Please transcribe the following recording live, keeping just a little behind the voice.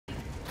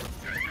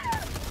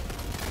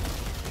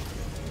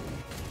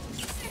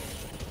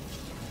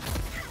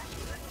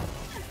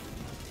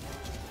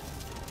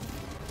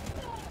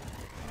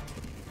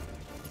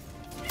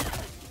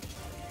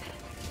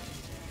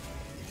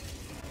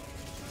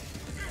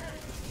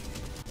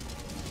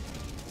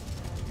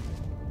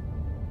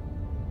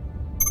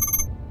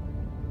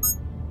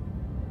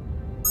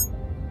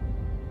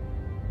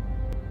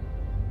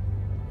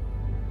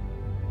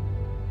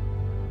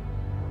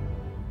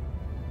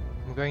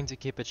going to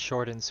keep it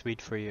short and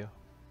sweet for you.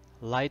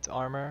 Light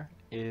armor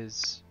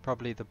is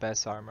probably the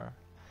best armor.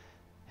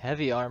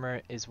 Heavy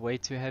armor is way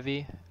too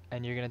heavy,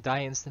 and you're gonna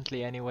die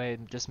instantly anyway,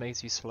 it just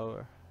makes you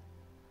slower.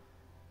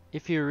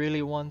 If you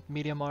really want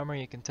medium armor,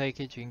 you can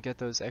take it, you can get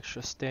those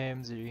extra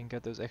stims, or you can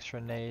get those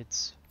extra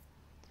nades.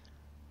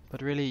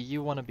 But really,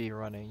 you want to be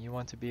running, you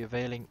want to be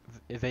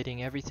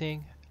evading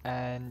everything,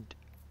 and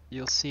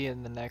you'll see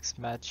in the next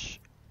match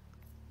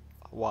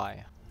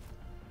why.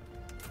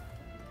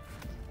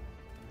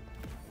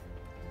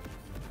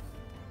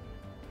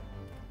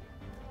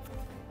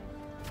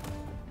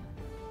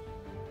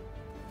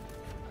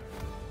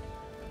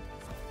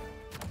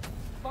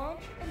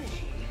 Launch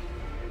initiated.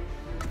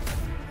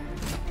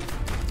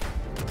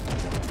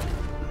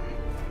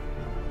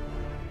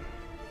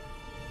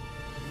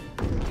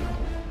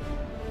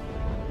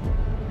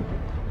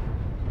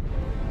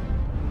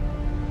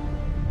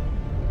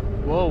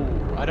 Whoa,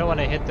 I don't want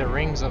to hit the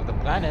rings of the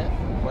planet.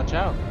 Watch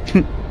out.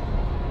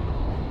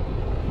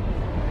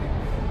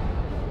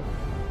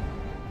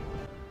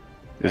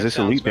 Is this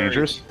Elite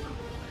Dangerous?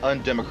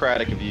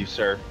 Undemocratic of you,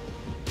 sir.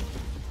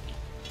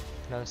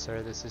 No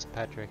sir, this is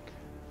Patrick.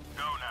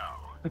 Go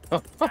now,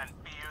 and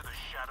fear the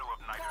shadow of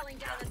night or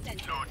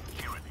death, not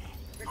tyranny,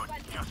 but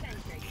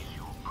justice is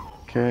your goal.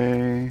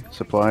 Okay,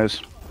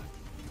 supplies.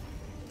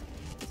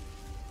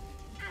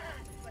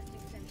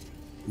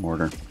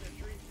 Mortar.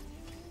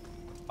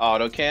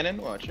 Autocannon,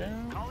 watch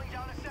out. Calling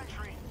down a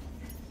sentry.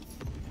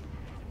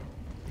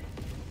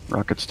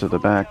 Rockets to the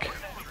back.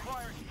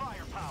 Requires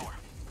firepower.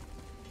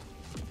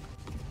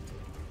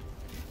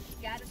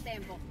 Got a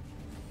sample.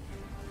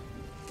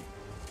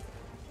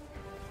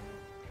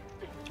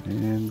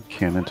 And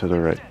cannon to the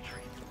right.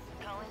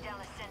 Calling down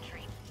a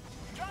sentry.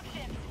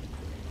 Dropship.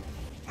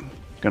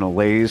 Gonna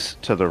laze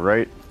to the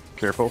right.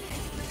 Careful.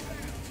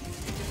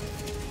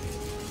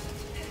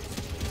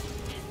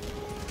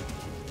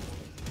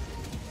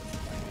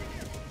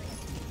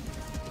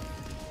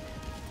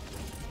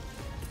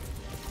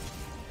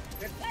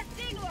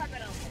 Requesting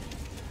orbital.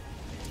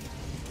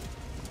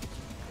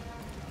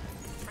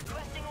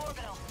 Requesting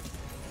orbital.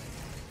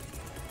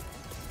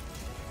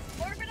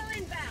 Orbital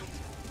inbound.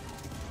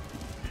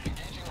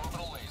 Engaging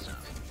orbital laser.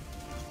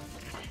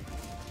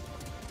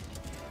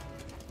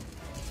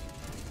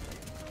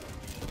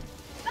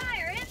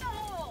 Fire in the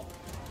hole.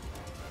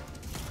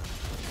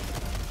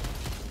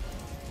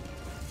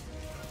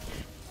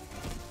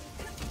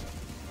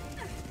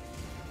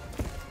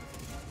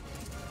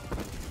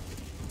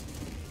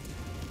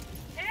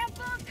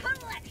 Sample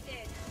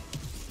collected.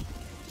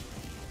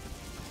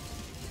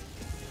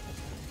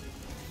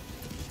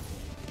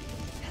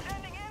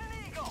 Sending in an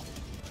eagle.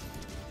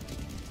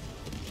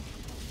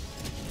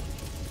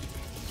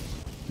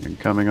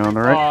 Incoming on the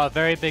right. Oh,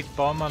 very big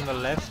bomb on the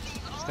left.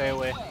 Stay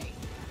away.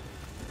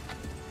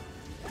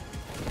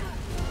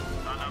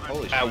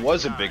 Holy shit. That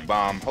was a big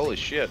bomb. Holy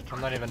shit.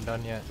 I'm not even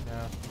done yet.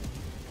 No.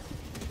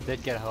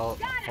 Did get hold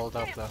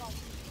up though.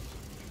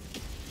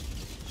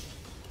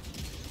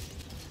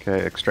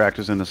 Okay, extract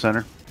is in the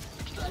center.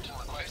 Extraction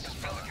request is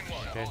Pelican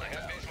 1. Okay. I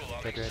have visual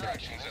on Get the ready.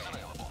 extraction zone.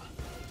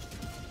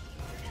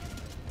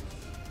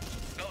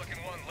 Pelican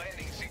 1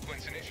 landing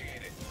sequence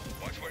initiated.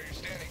 Watch where you're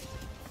standing.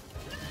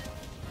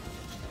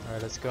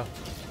 Alright, let's go.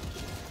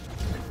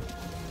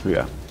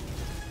 Yeah.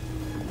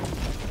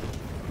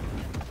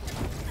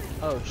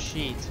 Oh,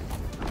 sheet.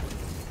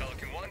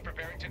 Pelican 1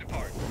 preparing to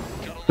depart.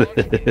 Shuttle launch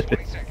in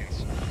 20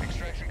 seconds.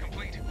 Extraction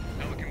complete.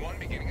 Pelican 1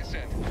 beginning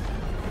ascent.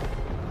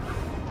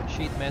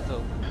 Sheet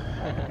metal.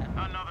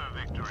 Another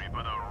victory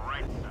for the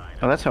right side.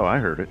 Oh, that's how I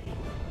heard it.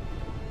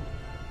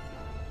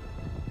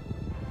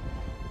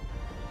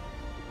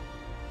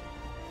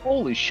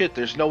 Holy shit,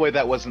 there's no way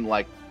that wasn't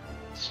like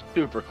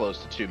super close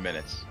to 2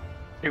 minutes.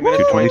 2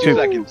 minutes, 22 2:22.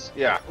 seconds.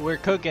 Yeah. We're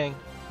cooking.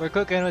 We're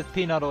cooking with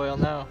peanut oil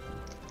now.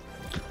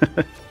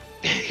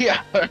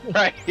 Yeah,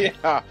 right,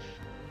 yeah.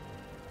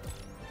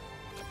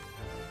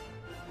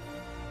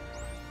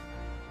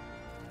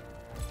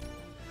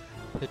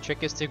 The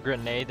trick is to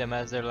grenade them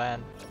as they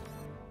land.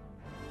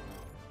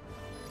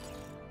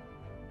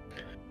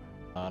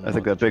 I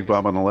think that big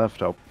bomb on the left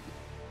helped.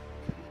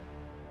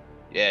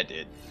 Yeah, it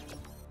did.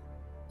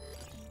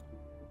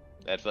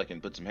 That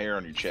fucking put some hair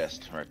on your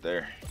chest right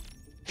there.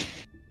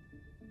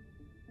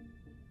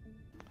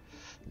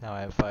 Now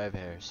I have 5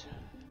 hairs.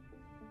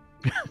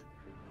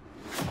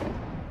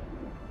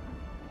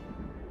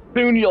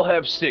 Soon you'll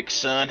have 6,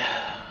 son.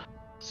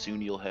 Soon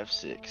you'll have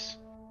 6.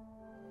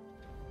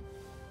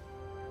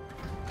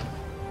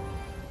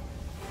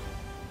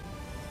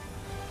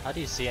 How do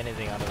you see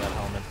anything out of that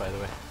helmet, by the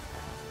way?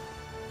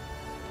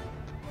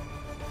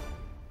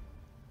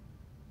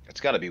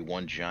 It's gotta be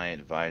one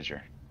giant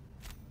visor.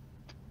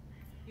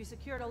 You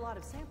secured a lot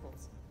of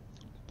samples.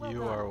 Well You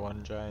done. are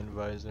one giant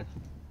visor.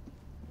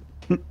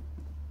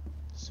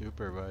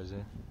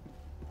 Supervisor.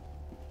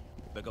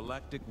 The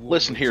Galactic War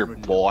Listen here,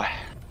 returns. boy.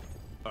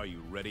 Are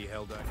you ready,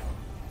 Helldiver?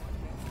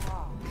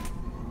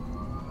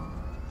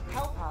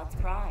 Hellpods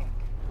prime.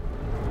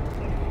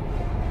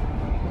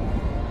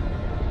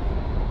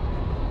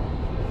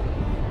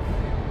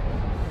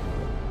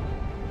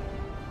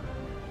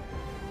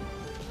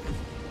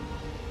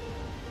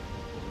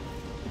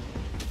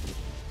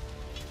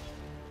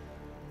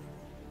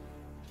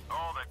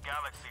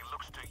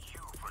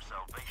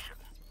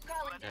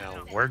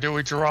 Now, where do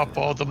we drop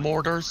all the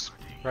mortars?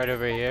 Right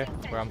over here,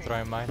 where I'm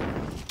throwing mine.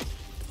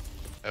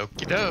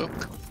 Okie doke.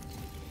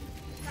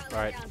 Calling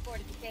Right. down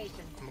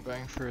fortification. I'm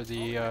going for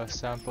the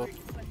sample.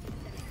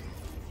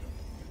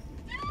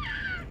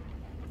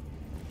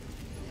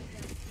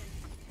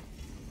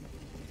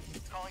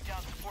 Calling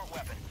down support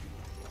weapon.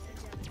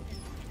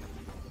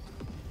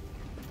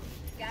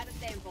 Got a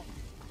sample.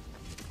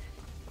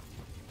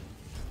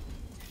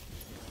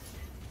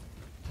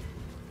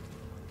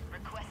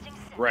 Requesting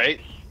sentry.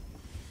 Right?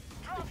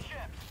 Drop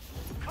ships.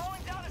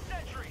 Calling down a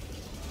sentry.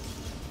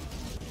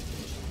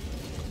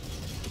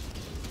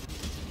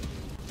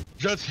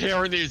 Just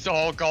hearing these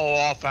all go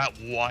off at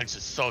once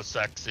is so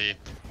sexy.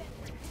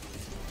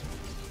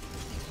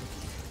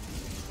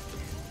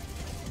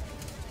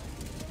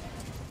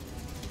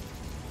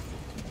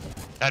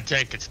 That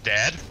tank is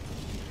dead.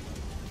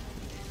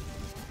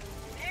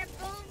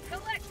 Sample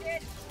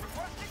collected.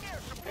 Requesting air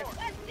support.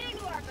 Requesting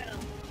orbital.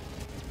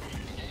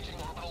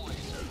 Engaging orbital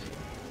laser.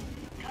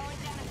 Calling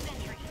down a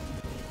sentry.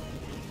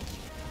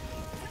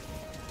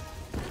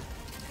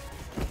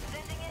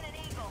 Sending in an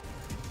eagle.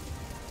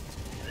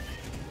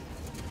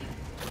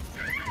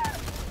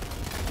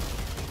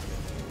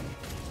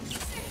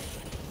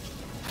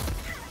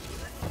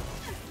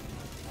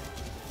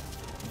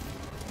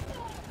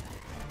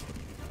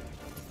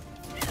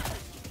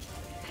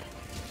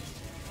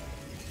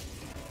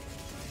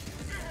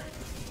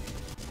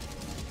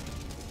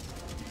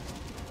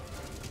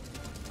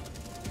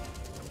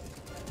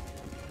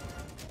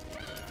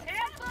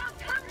 Sample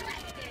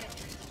collected.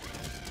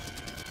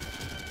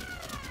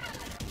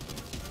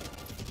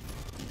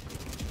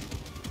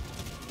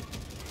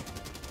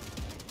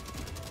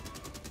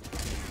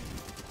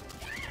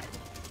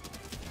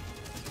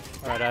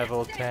 Alright, I have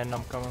ult 10,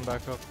 I'm coming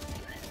back up.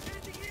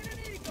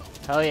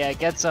 Hell yeah,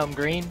 get some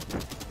green.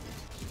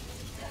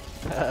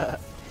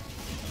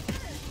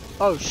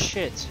 Oh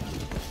shit.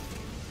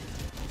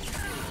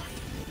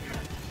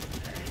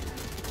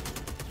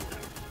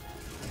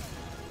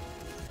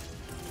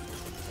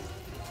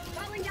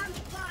 Calling down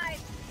supplies.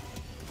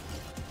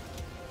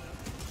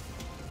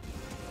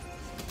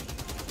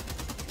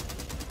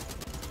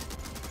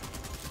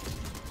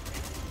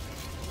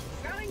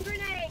 Throwing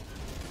grenade.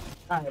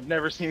 I've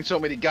never seen so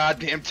many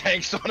goddamn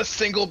tanks on a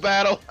single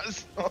battle. Hurry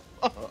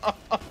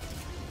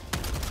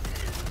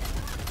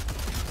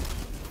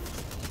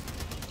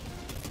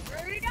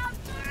up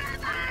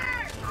forever.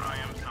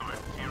 Triumph Summit,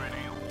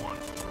 Tyranny 1-4.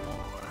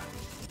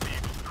 The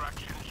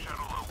extraction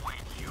shuttle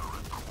awaits your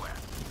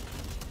request.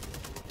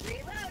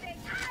 Reloading.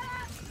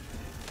 Ah!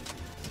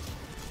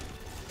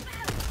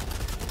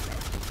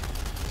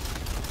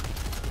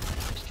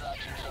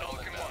 Extraction shuttle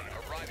Falcon 1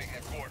 arriving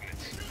at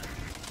coordinates.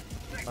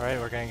 Alright,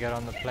 we're gonna get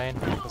on the plane.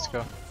 Let's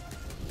go.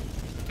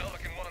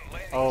 Falcon 1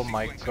 landing Oh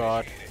my sequence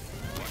god. initiated.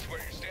 Watch where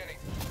you're standing.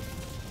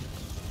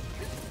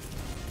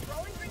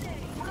 Throwing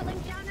grenade. Calling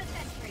down a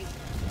sentry.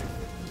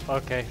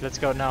 Okay, let's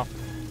go now.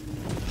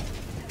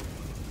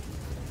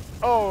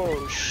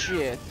 Oh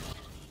shit.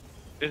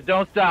 Just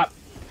don't stop.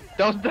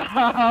 Don't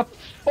stop.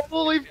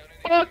 Holy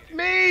fuck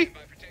me.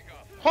 Goodbye for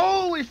takeoff.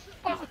 Holy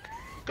fuck.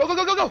 Go, go,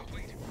 go, go, go.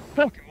 Complete.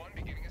 Falcon 1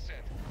 beginning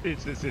ascent.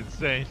 This is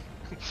insane.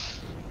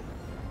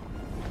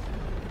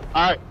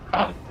 Alright.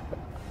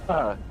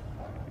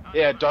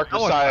 Yeah, Dark That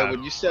was Messiah, bad.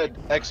 when you said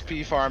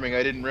XP farming,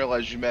 I didn't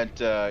realize you meant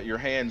your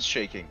hands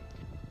shaking.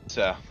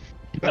 So.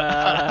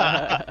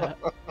 Nah,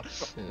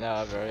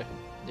 bro.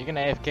 You can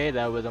AFK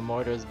that with the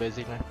mortars,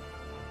 basically.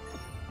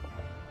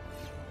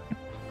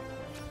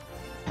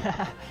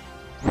 Yeah.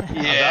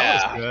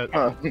 That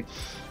was good.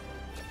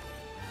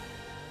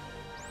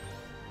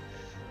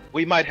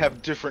 We might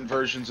have different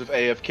versions of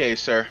AFK,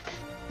 sir.